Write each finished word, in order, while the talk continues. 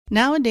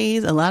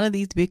Nowadays, a lot of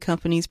these big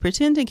companies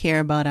pretend to care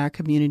about our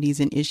communities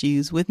and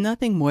issues with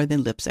nothing more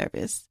than lip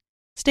service.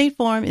 State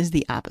Farm is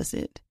the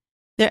opposite.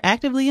 They're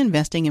actively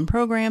investing in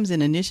programs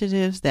and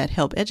initiatives that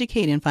help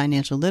educate in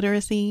financial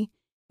literacy,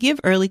 give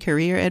early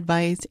career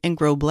advice, and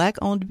grow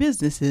Black-owned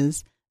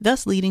businesses,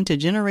 thus leading to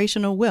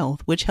generational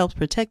wealth, which helps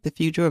protect the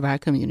future of our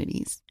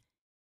communities.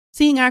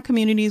 Seeing our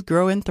communities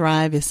grow and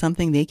thrive is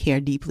something they care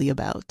deeply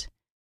about.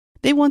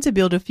 They want to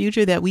build a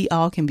future that we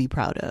all can be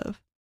proud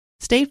of.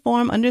 State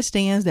Farm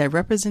understands that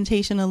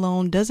representation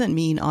alone doesn't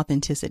mean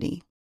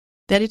authenticity,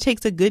 that it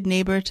takes a good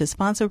neighbor to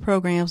sponsor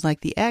programs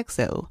like the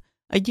ACT-SO,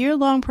 a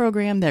year-long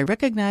program that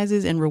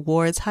recognizes and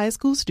rewards high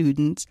school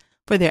students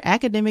for their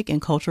academic and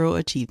cultural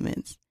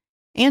achievements,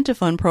 and to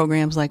fund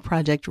programs like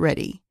Project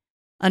Ready,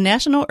 a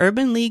National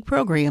Urban League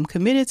program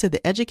committed to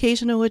the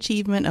educational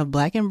achievement of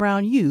Black and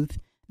Brown youth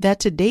that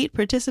to date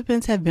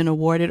participants have been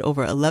awarded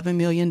over $11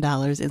 million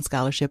in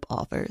scholarship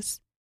offers.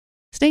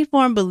 State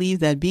Farm believes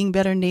that being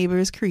better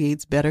neighbors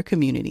creates better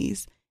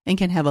communities and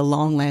can have a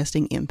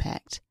long-lasting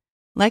impact.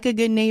 Like a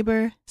good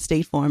neighbor,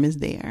 State Farm is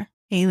there.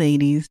 Hey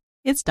ladies,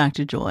 it's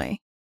Dr. Joy.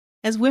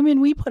 As women,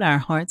 we put our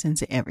hearts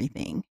into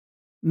everything.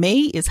 May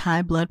is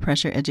High Blood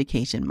Pressure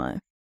Education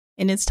Month,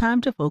 and it's time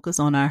to focus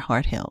on our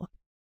heart health.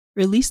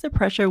 Release the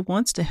Pressure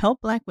wants to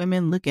help Black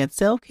women look at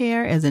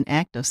self-care as an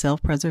act of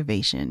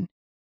self-preservation.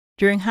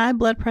 During High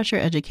Blood Pressure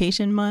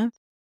Education Month,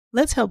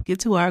 let's help get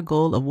to our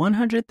goal of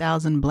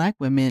 100,000 Black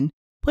women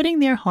putting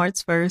their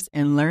hearts first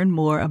and learn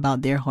more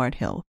about their heart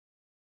health.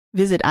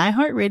 Visit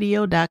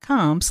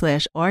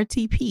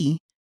iHeartRadio.com/RTP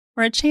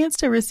for a chance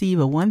to receive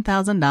a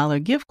 $1,000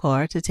 gift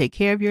card to take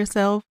care of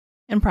yourself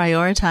and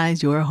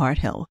prioritize your heart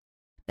health.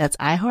 That's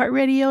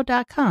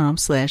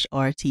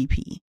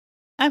iHeartRadio.com/RTP.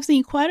 I've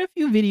seen quite a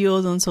few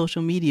videos on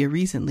social media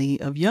recently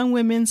of young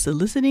women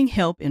soliciting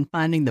help in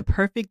finding the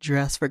perfect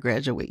dress for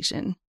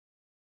graduation.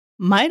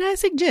 Might I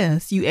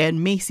suggest you add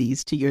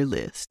Macy's to your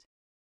list?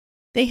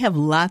 They have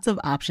lots of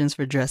options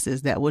for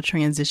dresses that will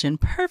transition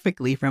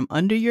perfectly from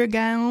under your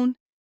gown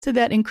to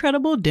that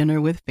incredible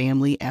dinner with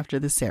family after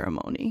the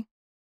ceremony.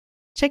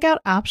 Check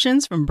out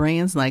options from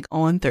brands like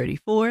On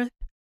 34th,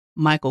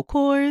 Michael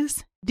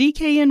Kors,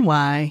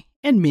 DKNY,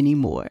 and many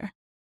more.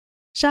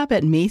 Shop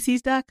at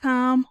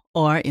Macy's.com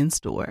or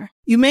in-store.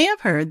 You may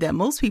have heard that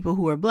most people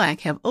who are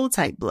Black have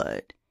O-type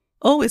blood.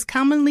 O is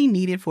commonly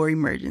needed for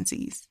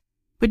emergencies.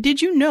 But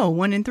did you know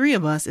 1 in 3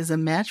 of us is a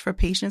match for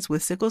patients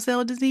with sickle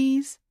cell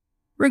disease?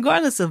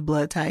 Regardless of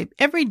blood type,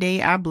 every day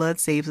our blood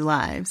saves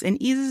lives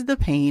and eases the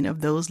pain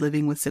of those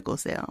living with sickle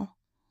cell.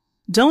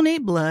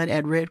 Donate blood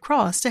at Red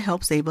Cross to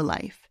help save a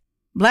life.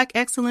 Black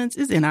excellence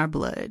is in our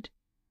blood.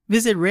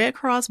 Visit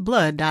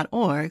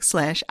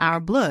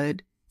redcrossblood.org/ourblood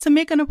to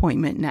make an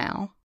appointment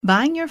now.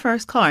 Buying your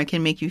first car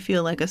can make you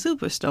feel like a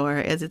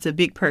superstar as it's a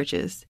big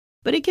purchase,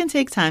 but it can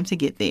take time to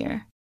get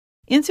there.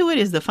 Intuit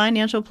is the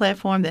financial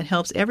platform that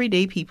helps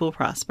everyday people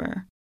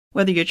prosper.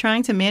 Whether you're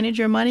trying to manage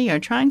your money or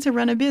trying to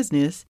run a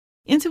business,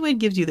 Intuit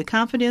gives you the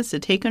confidence to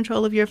take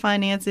control of your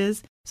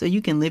finances so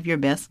you can live your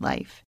best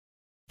life.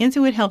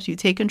 Intuit helps you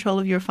take control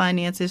of your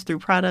finances through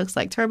products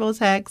like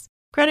TurboTax,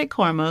 Credit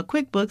Karma,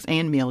 QuickBooks,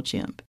 and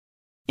MailChimp.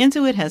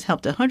 Intuit has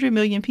helped 100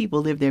 million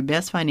people live their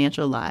best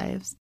financial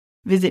lives.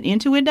 Visit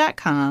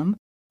Intuit.com,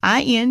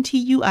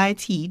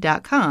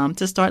 INTUIT.com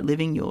to start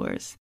living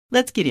yours.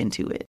 Let's get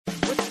into it.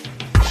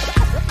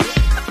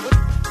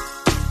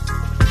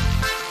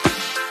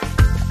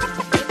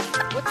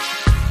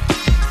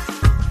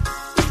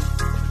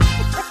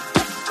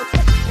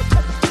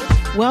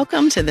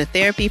 Welcome to the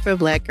Therapy for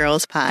Black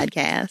Girls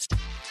podcast,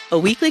 a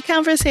weekly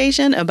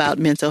conversation about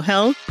mental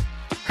health,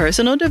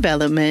 personal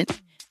development,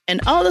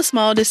 and all the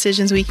small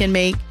decisions we can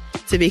make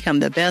to become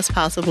the best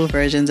possible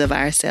versions of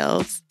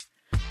ourselves.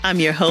 I'm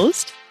your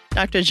host,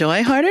 Dr.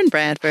 Joy Harden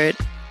Bradford,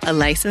 a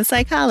licensed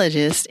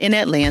psychologist in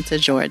Atlanta,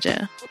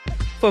 Georgia.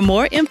 For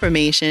more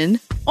information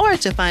or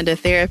to find a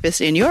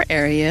therapist in your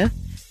area,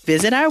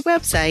 visit our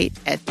website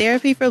at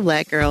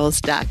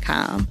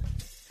therapyforblackgirls.com.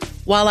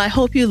 While I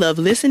hope you love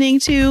listening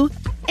to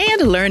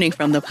and learning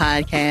from the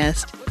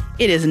podcast,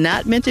 it is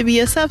not meant to be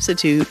a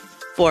substitute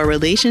for a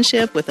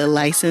relationship with a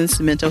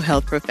licensed mental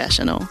health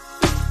professional.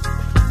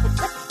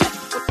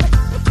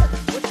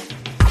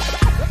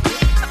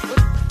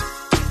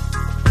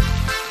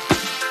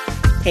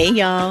 Hey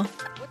y'all,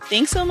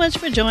 thanks so much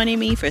for joining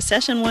me for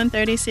session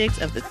 136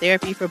 of the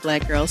Therapy for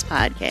Black Girls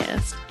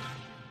podcast.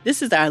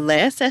 This is our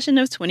last session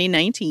of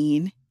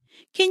 2019.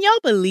 Can y'all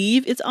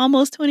believe it's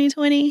almost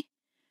 2020?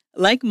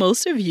 Like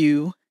most of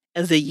you,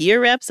 as the year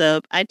wraps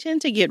up, I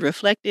tend to get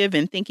reflective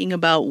in thinking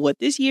about what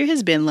this year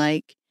has been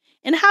like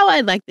and how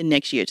I'd like the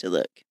next year to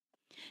look.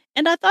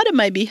 And I thought it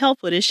might be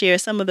helpful to share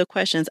some of the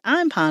questions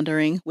I'm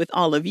pondering with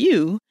all of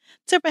you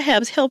to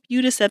perhaps help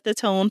you to set the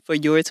tone for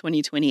your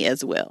 2020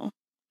 as well.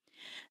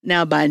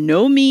 Now, by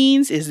no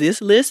means is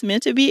this list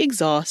meant to be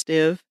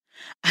exhaustive.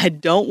 I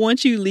don't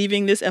want you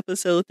leaving this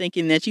episode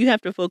thinking that you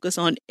have to focus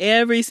on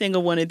every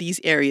single one of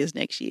these areas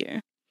next year.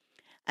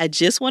 I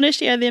just want to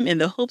share them in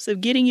the hopes of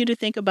getting you to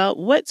think about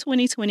what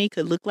 2020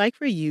 could look like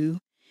for you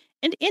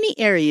and any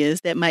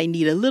areas that might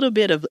need a little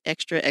bit of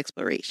extra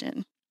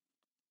exploration.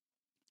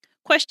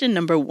 Question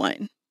number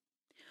 1.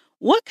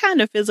 What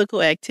kind of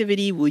physical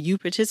activity will you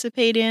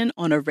participate in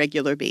on a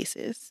regular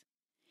basis?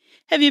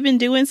 Have you been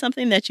doing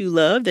something that you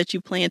love that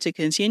you plan to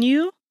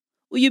continue?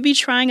 Will you be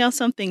trying out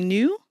something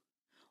new?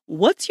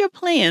 What's your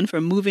plan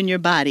for moving your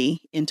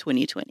body in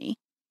 2020?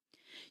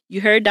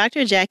 You heard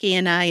Dr. Jackie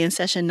and I in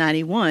session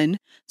 91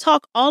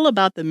 talk all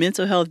about the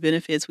mental health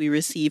benefits we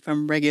receive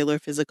from regular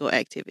physical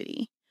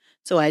activity.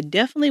 So I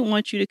definitely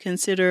want you to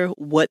consider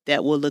what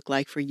that will look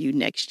like for you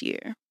next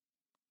year.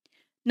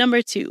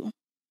 Number 2,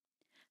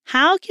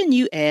 how can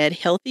you add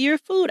healthier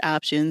food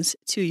options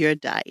to your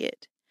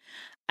diet?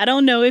 I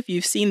don't know if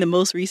you've seen the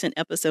most recent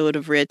episode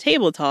of Red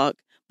Table Talk,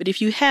 but if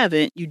you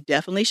haven't, you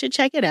definitely should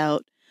check it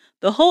out.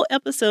 The whole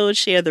episode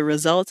shared the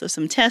results of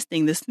some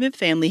testing the Smith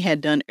family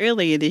had done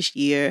earlier this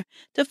year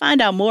to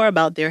find out more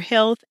about their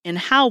health and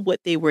how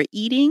what they were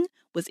eating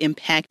was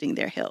impacting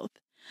their health.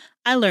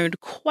 I learned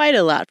quite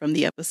a lot from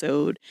the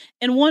episode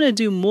and want to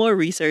do more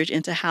research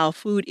into how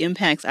food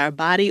impacts our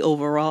body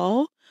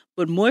overall,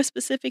 but more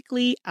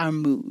specifically, our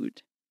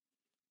mood.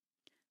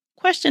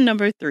 Question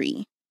number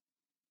 3.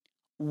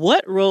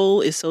 What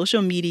role is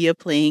social media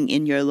playing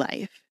in your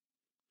life?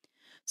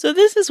 So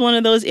this is one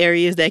of those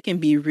areas that can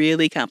be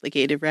really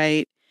complicated,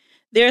 right?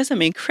 There are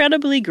some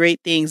incredibly great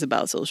things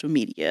about social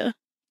media.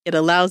 It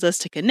allows us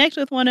to connect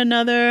with one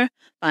another,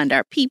 find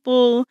our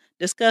people,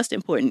 discuss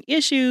important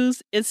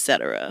issues,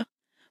 etc.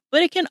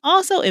 But it can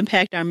also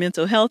impact our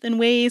mental health in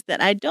ways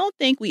that I don't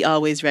think we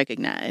always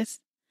recognize.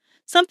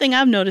 Something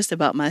I've noticed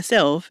about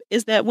myself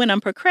is that when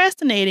I'm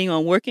procrastinating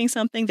on working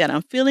something that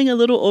I'm feeling a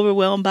little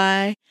overwhelmed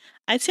by,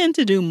 I tend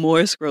to do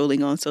more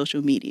scrolling on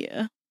social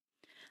media.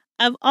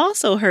 I've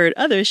also heard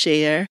others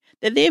share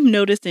that they've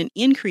noticed an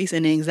increase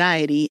in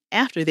anxiety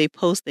after they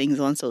post things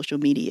on social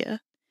media,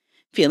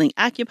 feeling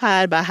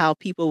occupied by how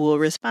people will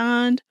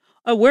respond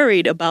or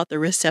worried about the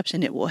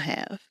reception it will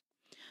have.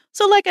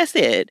 So like I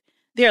said,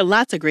 there are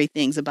lots of great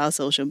things about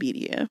social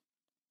media,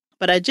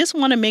 but I just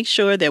want to make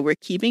sure that we're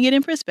keeping it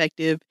in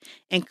perspective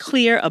and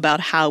clear about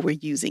how we're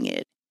using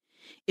it.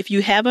 If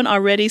you haven't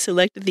already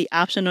selected the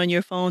option on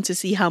your phone to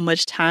see how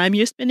much time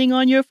you're spending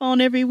on your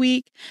phone every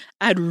week,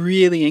 I'd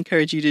really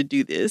encourage you to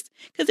do this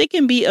because it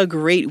can be a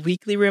great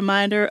weekly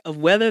reminder of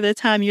whether the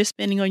time you're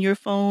spending on your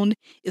phone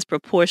is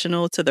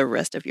proportional to the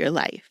rest of your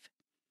life.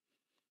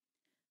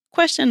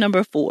 Question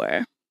number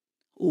 4.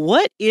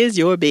 What is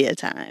your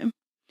bedtime?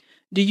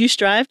 Do you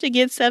strive to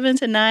get 7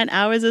 to 9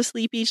 hours of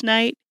sleep each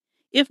night?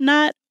 If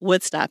not,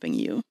 what's stopping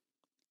you?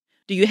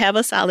 Do you have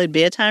a solid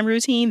bedtime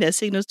routine that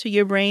signals to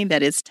your brain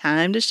that it's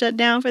time to shut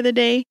down for the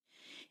day?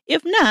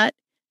 If not,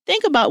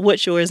 think about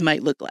what yours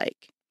might look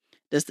like.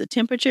 Does the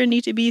temperature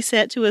need to be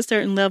set to a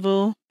certain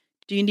level?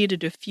 Do you need a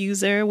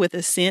diffuser with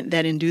a scent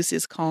that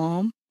induces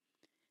calm?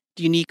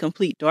 Do you need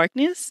complete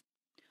darkness?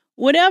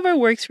 Whatever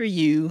works for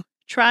you,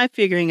 try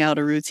figuring out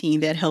a routine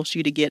that helps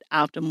you to get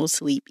optimal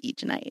sleep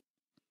each night.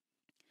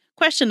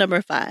 Question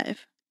number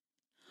 5.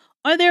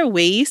 Are there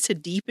ways to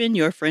deepen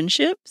your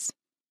friendships?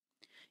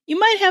 You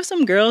might have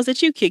some girls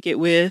that you kick it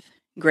with,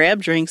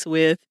 grab drinks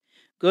with,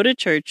 go to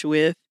church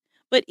with,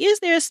 but is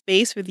there a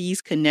space for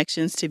these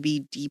connections to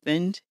be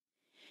deepened?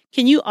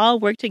 Can you all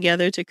work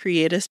together to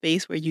create a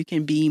space where you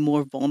can be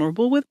more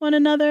vulnerable with one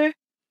another?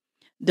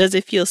 Does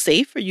it feel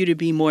safe for you to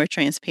be more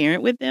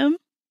transparent with them?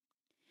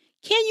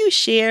 Can you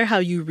share how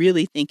you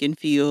really think and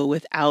feel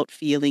without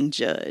feeling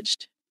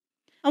judged?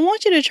 I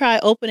want you to try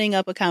opening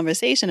up a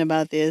conversation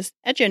about this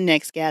at your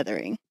next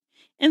gathering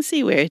and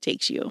see where it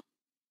takes you.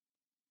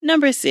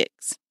 Number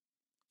 6,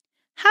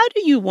 how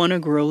do you want to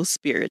grow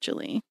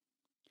spiritually?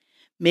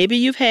 Maybe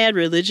you've had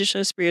religious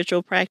or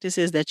spiritual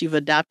practices that you've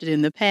adopted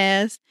in the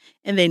past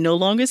and they no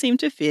longer seem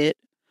to fit,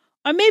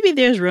 or maybe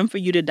there's room for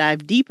you to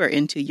dive deeper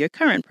into your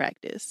current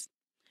practice.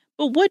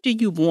 But what do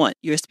you want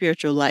your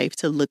spiritual life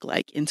to look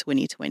like in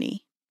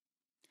 2020?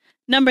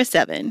 Number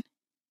 7,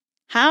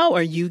 how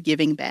are you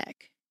giving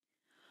back?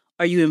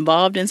 Are you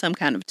involved in some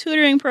kind of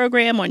tutoring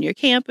program on your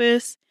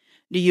campus?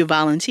 Do you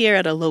volunteer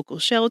at a local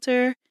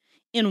shelter?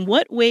 In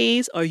what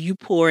ways are you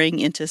pouring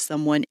into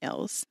someone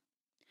else?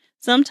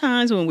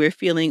 Sometimes when we're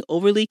feeling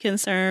overly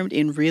concerned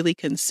and really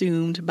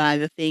consumed by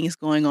the things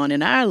going on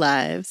in our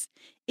lives,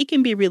 it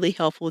can be really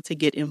helpful to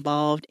get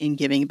involved in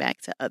giving back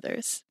to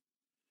others.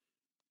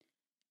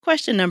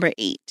 Question number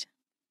 8.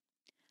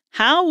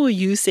 How will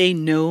you say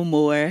no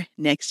more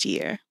next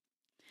year?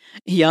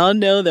 Y'all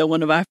know that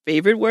one of our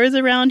favorite words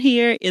around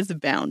here is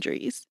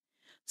boundaries.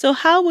 So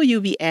how will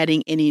you be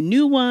adding any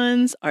new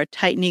ones or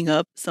tightening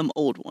up some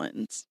old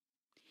ones?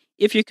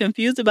 If you're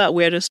confused about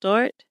where to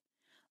start,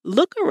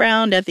 look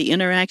around at the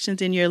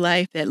interactions in your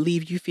life that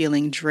leave you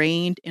feeling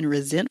drained and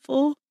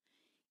resentful.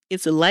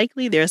 It's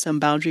likely there's some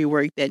boundary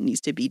work that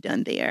needs to be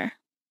done there.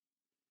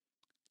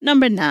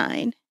 Number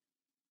 9,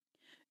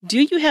 do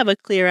you have a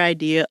clear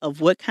idea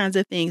of what kinds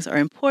of things are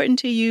important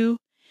to you,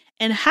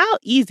 and how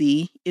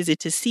easy is it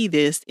to see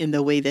this in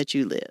the way that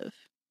you live?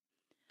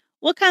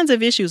 What kinds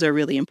of issues are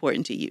really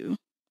important to you?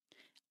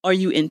 Are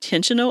you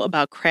intentional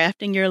about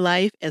crafting your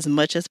life as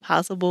much as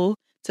possible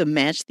to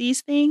match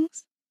these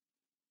things?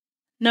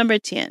 Number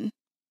 10,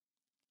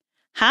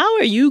 how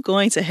are you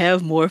going to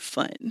have more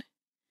fun?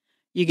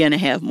 You're going to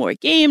have more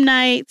game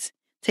nights,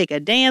 take a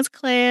dance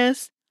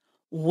class.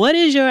 What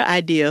is your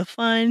idea of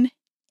fun,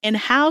 and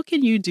how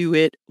can you do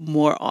it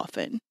more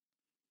often?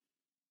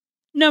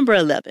 Number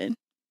 11,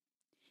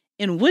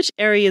 in which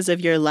areas of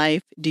your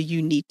life do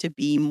you need to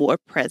be more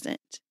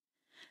present?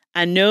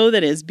 I know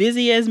that as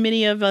busy as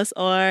many of us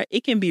are,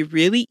 it can be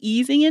really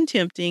easy and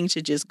tempting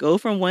to just go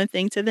from one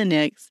thing to the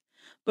next.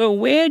 But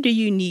where do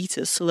you need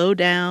to slow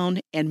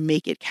down and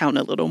make it count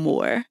a little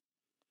more?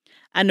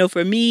 I know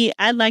for me,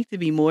 I'd like to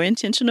be more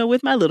intentional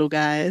with my little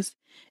guys.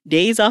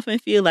 Days often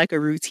feel like a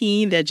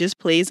routine that just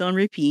plays on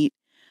repeat.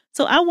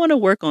 So I want to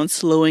work on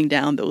slowing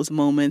down those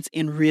moments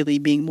and really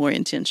being more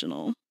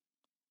intentional.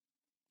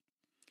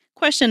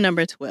 Question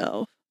number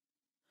 12.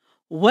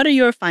 What are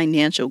your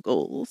financial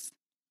goals?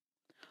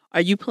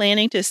 Are you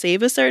planning to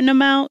save a certain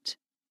amount,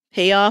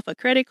 pay off a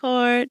credit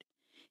card,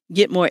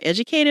 get more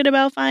educated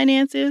about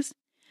finances?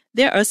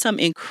 There are some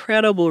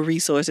incredible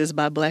resources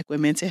by Black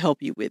women to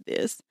help you with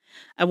this.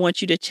 I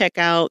want you to check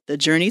out the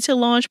Journey to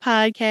Launch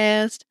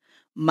podcast,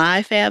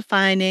 My Fab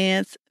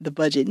Finance, the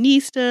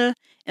Budgetnista,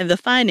 and the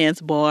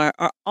Finance Bar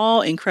are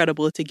all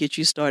incredible to get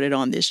you started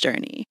on this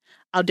journey.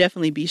 I'll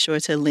definitely be sure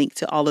to link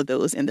to all of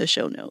those in the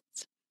show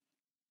notes.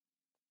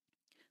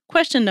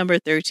 Question number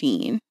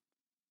 13.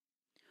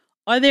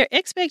 Are there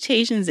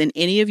expectations in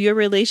any of your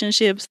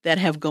relationships that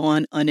have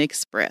gone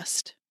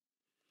unexpressed?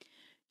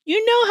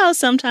 You know how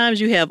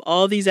sometimes you have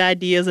all these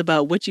ideas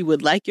about what you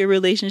would like your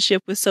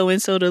relationship with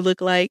so-and-so to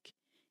look like,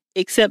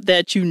 except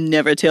that you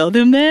never tell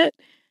them that?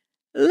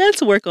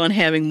 Let's work on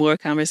having more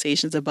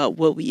conversations about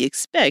what we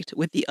expect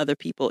with the other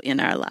people in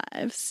our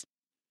lives.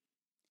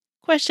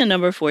 Question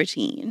number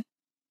 14.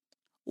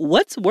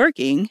 What's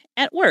working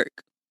at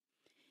work?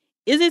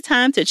 Is it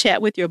time to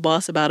chat with your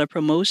boss about a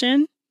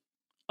promotion?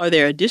 Are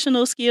there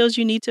additional skills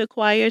you need to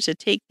acquire to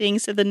take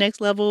things to the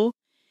next level?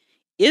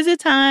 Is it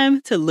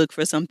time to look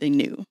for something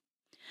new?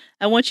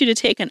 I want you to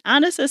take an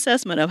honest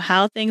assessment of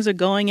how things are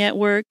going at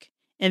work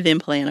and then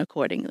plan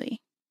accordingly.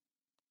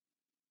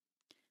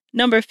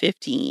 Number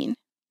 15.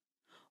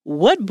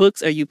 What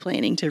books are you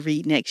planning to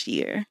read next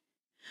year?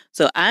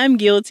 So I'm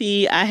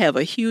guilty. I have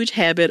a huge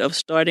habit of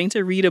starting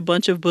to read a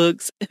bunch of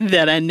books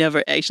that I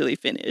never actually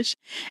finish.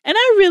 And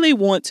I really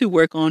want to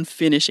work on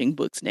finishing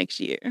books next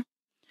year.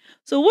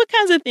 So what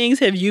kinds of things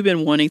have you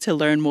been wanting to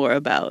learn more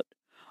about?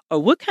 Or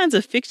what kinds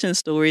of fiction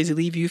stories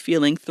leave you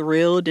feeling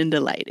thrilled and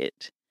delighted?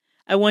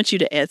 I want you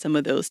to add some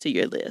of those to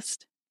your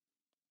list.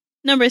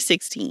 Number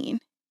 16.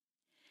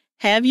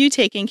 Have you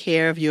taken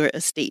care of your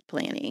estate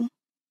planning?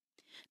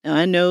 Now,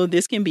 I know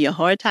this can be a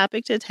hard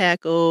topic to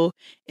tackle,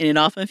 and it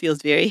often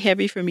feels very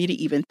heavy for me to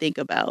even think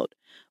about.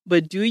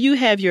 But do you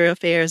have your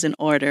affairs in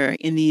order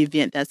in the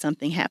event that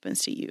something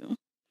happens to you?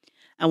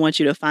 I want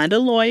you to find a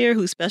lawyer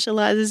who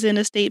specializes in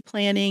estate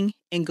planning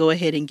and go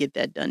ahead and get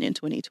that done in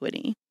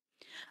 2020.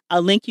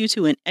 I'll link you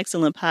to an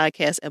excellent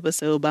podcast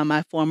episode by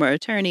my former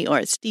attorney,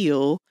 Art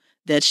Steele,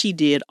 that she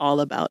did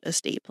all about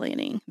estate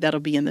planning. That'll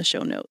be in the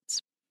show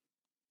notes.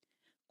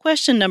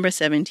 Question number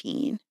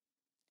 17.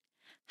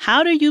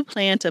 How do you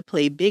plan to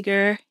play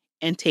bigger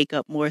and take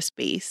up more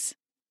space?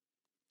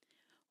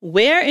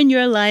 Where in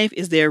your life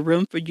is there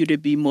room for you to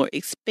be more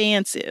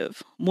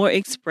expansive, more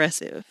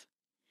expressive?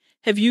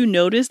 Have you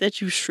noticed that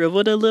you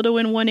shriveled a little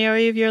in one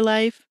area of your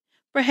life,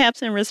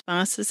 perhaps in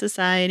response to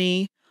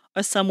society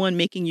or someone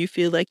making you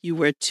feel like you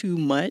were too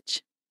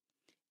much?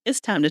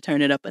 It's time to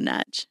turn it up a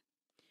notch.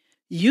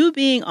 You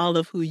being all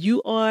of who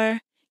you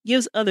are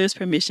gives others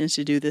permission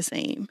to do the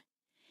same.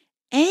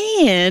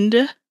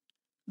 And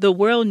the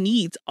world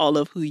needs all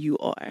of who you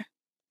are.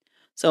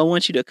 So I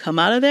want you to come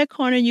out of that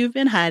corner you've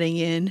been hiding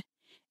in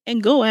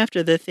and go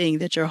after the thing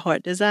that your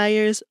heart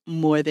desires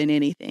more than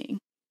anything.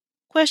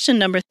 Question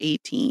number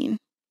 18.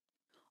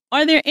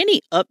 Are there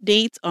any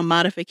updates or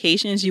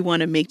modifications you want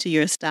to make to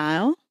your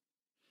style?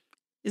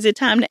 Is it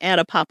time to add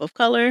a pop of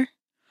color?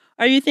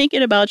 Are you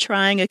thinking about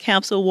trying a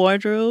capsule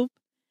wardrobe?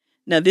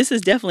 Now, this is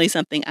definitely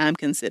something I'm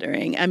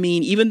considering. I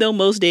mean, even though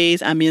most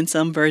days I'm in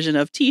some version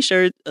of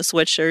t-shirt, a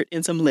sweatshirt,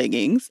 and some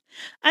leggings,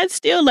 I'd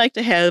still like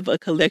to have a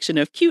collection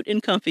of cute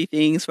and comfy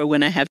things for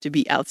when I have to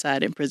be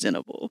outside and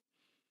presentable.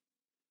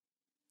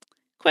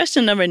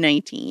 Question number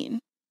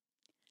 19.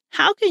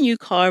 How can you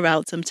carve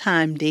out some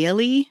time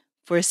daily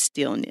for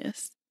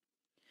stillness?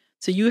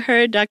 So you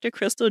heard Dr.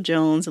 Crystal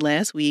Jones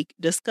last week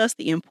discuss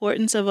the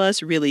importance of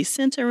us really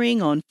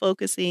centering on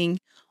focusing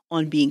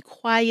on being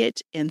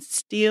quiet and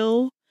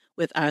still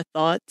with our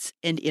thoughts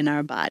and in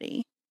our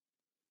body.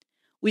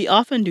 We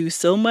often do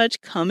so much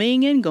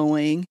coming and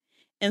going,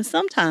 and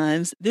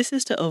sometimes this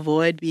is to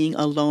avoid being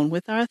alone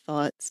with our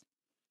thoughts.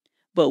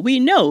 But we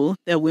know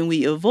that when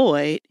we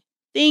avoid,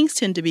 things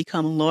tend to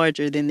become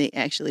larger than they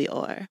actually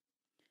are.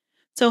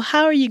 So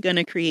how are you going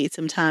to create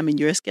some time in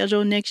your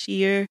schedule next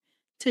year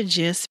to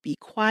just be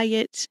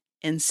quiet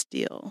and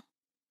still?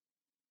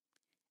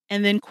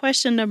 And then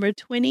question number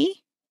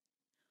 20.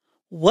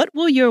 What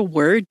will your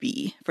word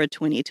be for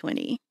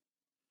 2020?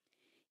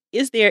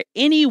 Is there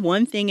any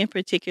one thing in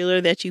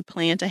particular that you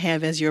plan to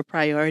have as your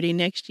priority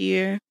next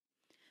year?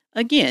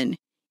 Again,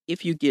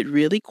 if you get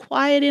really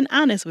quiet and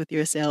honest with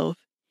yourself,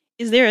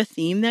 is there a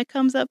theme that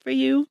comes up for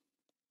you?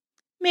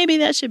 Maybe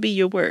that should be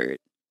your word.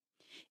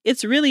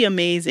 It's really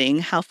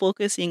amazing how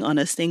focusing on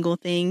a single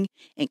thing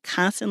and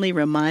constantly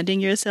reminding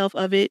yourself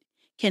of it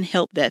can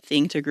help that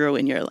thing to grow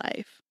in your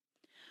life.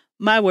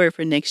 My word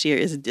for next year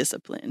is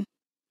discipline.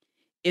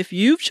 If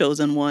you've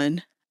chosen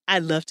one,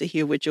 I'd love to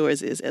hear what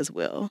yours is as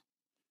well.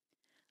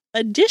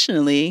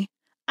 Additionally,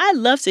 I'd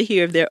love to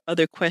hear if there are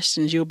other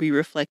questions you'll be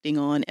reflecting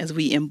on as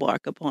we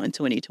embark upon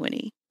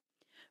 2020.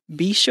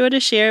 Be sure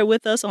to share it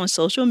with us on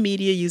social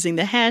media using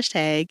the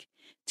hashtag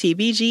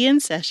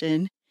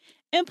TBGInSession.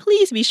 And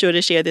please be sure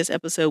to share this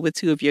episode with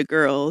 2 of your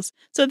girls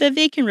so that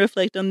they can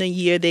reflect on the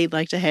year they'd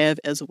like to have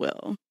as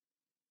well.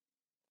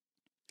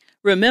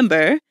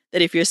 Remember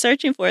that if you're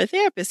searching for a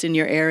therapist in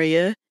your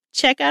area,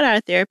 check out our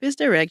therapist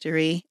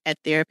directory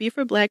at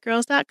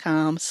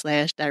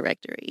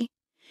therapyforblackgirls.com/directory.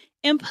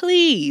 And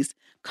please,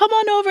 come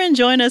on over and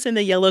join us in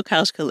the Yellow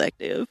Couch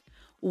Collective.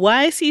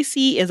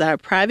 YCC is our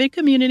private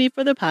community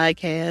for the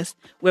podcast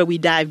where we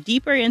dive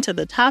deeper into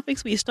the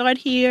topics we start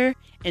here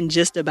and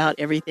just about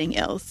everything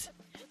else.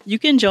 You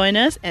can join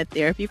us at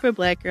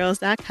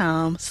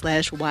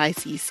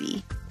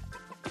therapyforblackgirls.com/YCC.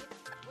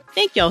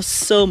 Thank y'all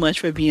so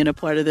much for being a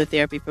part of the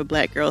Therapy for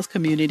Black Girls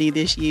community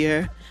this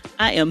year.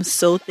 I am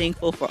so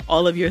thankful for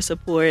all of your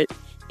support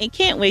and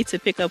can't wait to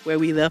pick up where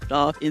we left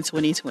off in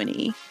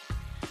 2020.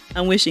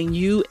 I'm wishing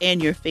you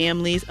and your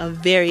families a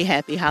very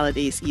happy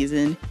holiday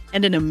season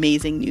and an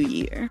amazing new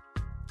year.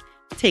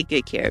 Take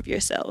good care of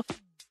yourself.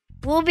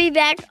 We'll be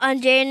back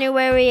on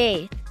January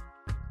 8th.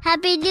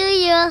 Happy New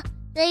Year!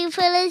 Thank you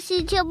for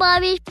listening to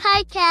Mommy's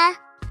podcast.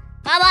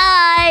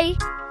 Bye-bye!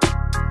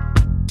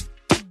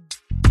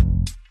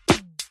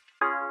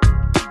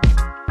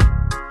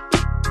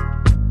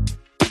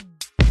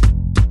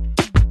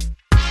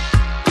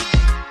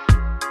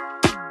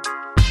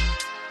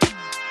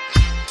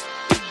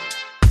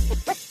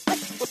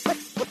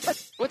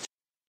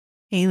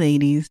 Hey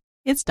ladies,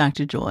 it's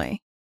Dr. Joy.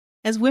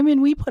 As women,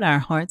 we put our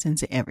hearts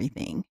into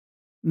everything.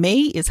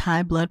 May is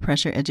High Blood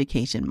Pressure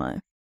Education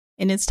Month,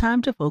 and it's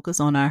time to focus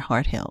on our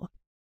heart health.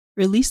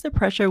 Release the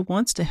Pressure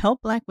wants to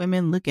help Black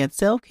women look at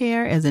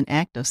self-care as an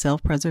act of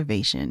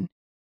self-preservation.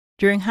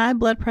 During High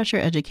Blood Pressure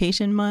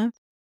Education Month,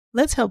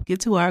 let's help get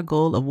to our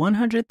goal of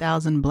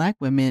 100,000 Black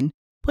women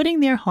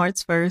putting their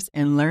hearts first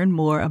and learn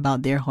more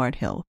about their heart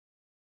health.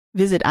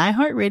 Visit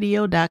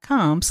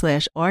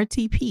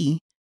iHeartRadio.com/RTP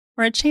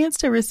for a chance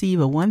to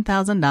receive a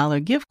 $1,000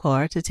 gift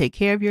card to take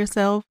care of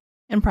yourself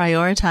and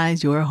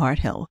prioritize your heart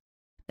health.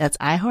 That's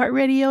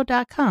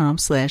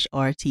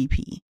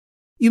iHeartRadio.com/RTP.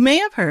 You may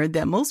have heard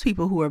that most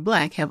people who are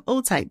Black have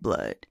O-type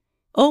blood.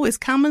 O is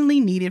commonly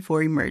needed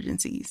for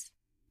emergencies.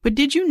 But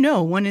did you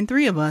know 1 in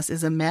 3 of us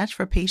is a match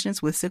for patients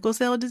with sickle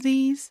cell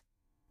disease?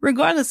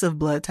 Regardless of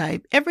blood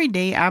type, every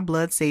day our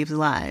blood saves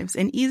lives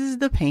and eases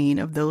the pain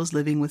of those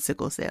living with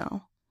sickle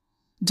cell.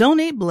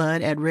 Donate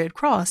blood at Red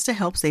Cross to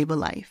help save a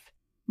life.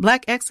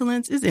 Black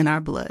excellence is in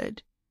our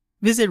blood.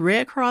 Visit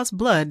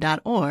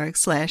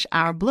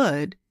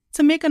redcrossblood.org/ourblood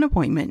to make an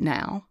appointment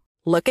now.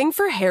 Looking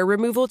for hair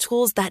removal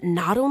tools that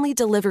not only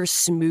deliver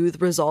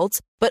smooth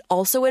results, but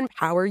also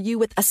empower you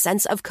with a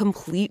sense of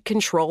complete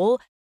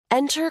control?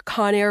 Enter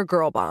Conair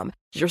Girl Bomb,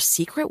 your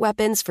secret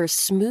weapons for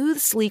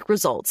smooth, sleek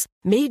results,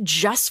 made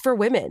just for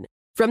women.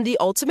 From the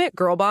ultimate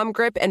Girl Bomb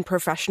grip and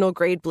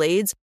professional-grade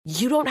blades,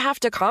 you don't have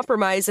to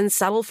compromise and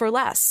settle for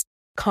less.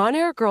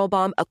 Conair Girl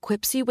Bomb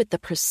equips you with the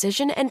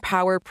precision and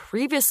power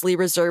previously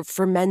reserved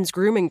for men's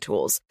grooming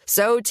tools.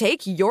 So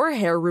take your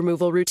hair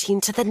removal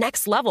routine to the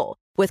next level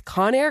with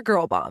Conair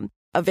Girl Bomb.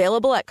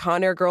 Available at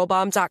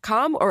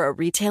ConairGirlBomb.com or a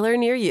retailer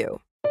near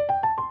you.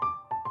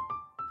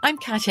 I'm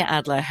Katya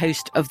Adler,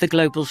 host of The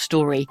Global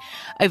Story.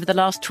 Over the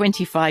last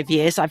 25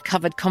 years, I've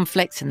covered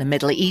conflicts in the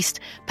Middle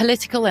East,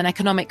 political and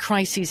economic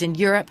crises in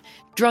Europe,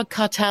 drug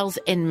cartels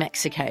in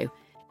Mexico.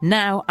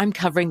 Now I'm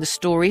covering the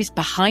stories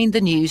behind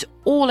the news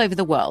all over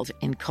the world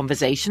in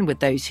conversation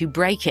with those who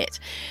break it.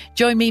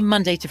 Join me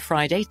Monday to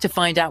Friday to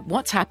find out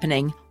what's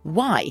happening,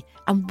 why,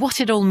 and what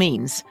it all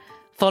means.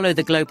 Follow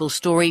The Global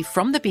Story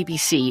from the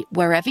BBC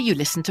wherever you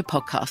listen to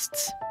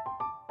podcasts.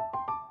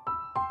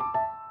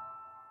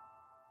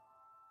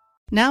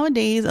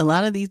 Nowadays, a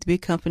lot of these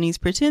big companies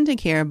pretend to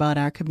care about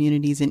our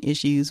communities and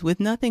issues with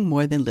nothing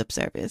more than lip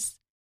service.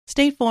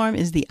 State Farm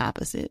is the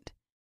opposite.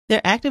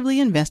 They're actively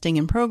investing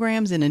in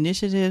programs and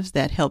initiatives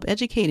that help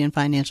educate in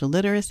financial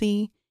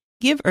literacy,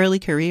 give early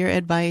career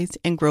advice,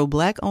 and grow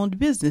Black-owned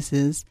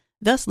businesses,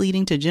 thus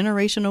leading to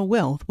generational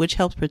wealth, which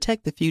helps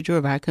protect the future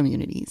of our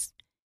communities.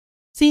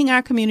 Seeing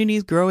our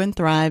communities grow and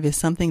thrive is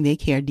something they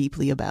care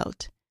deeply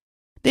about.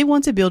 They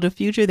want to build a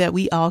future that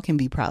we all can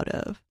be proud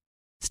of.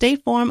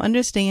 State Farm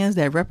understands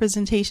that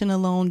representation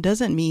alone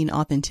doesn't mean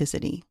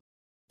authenticity,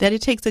 that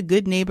it takes a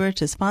good neighbor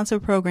to sponsor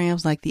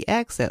programs like the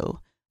ACT-SO,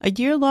 a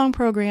year-long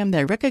program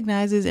that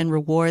recognizes and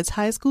rewards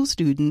high school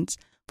students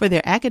for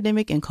their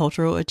academic and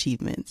cultural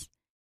achievements,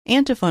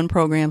 and to fund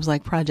programs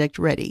like Project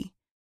Ready,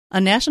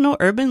 a national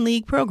urban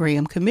league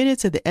program committed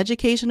to the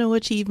educational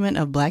achievement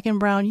of Black and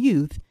Brown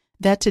youth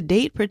that to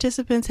date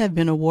participants have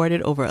been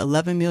awarded over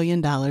 $11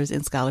 million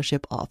in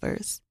scholarship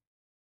offers.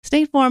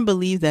 State Farm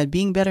believes that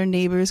being better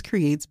neighbors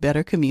creates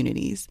better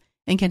communities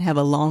and can have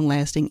a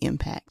long-lasting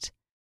impact.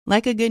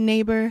 Like a good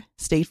neighbor,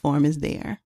 State Farm is there.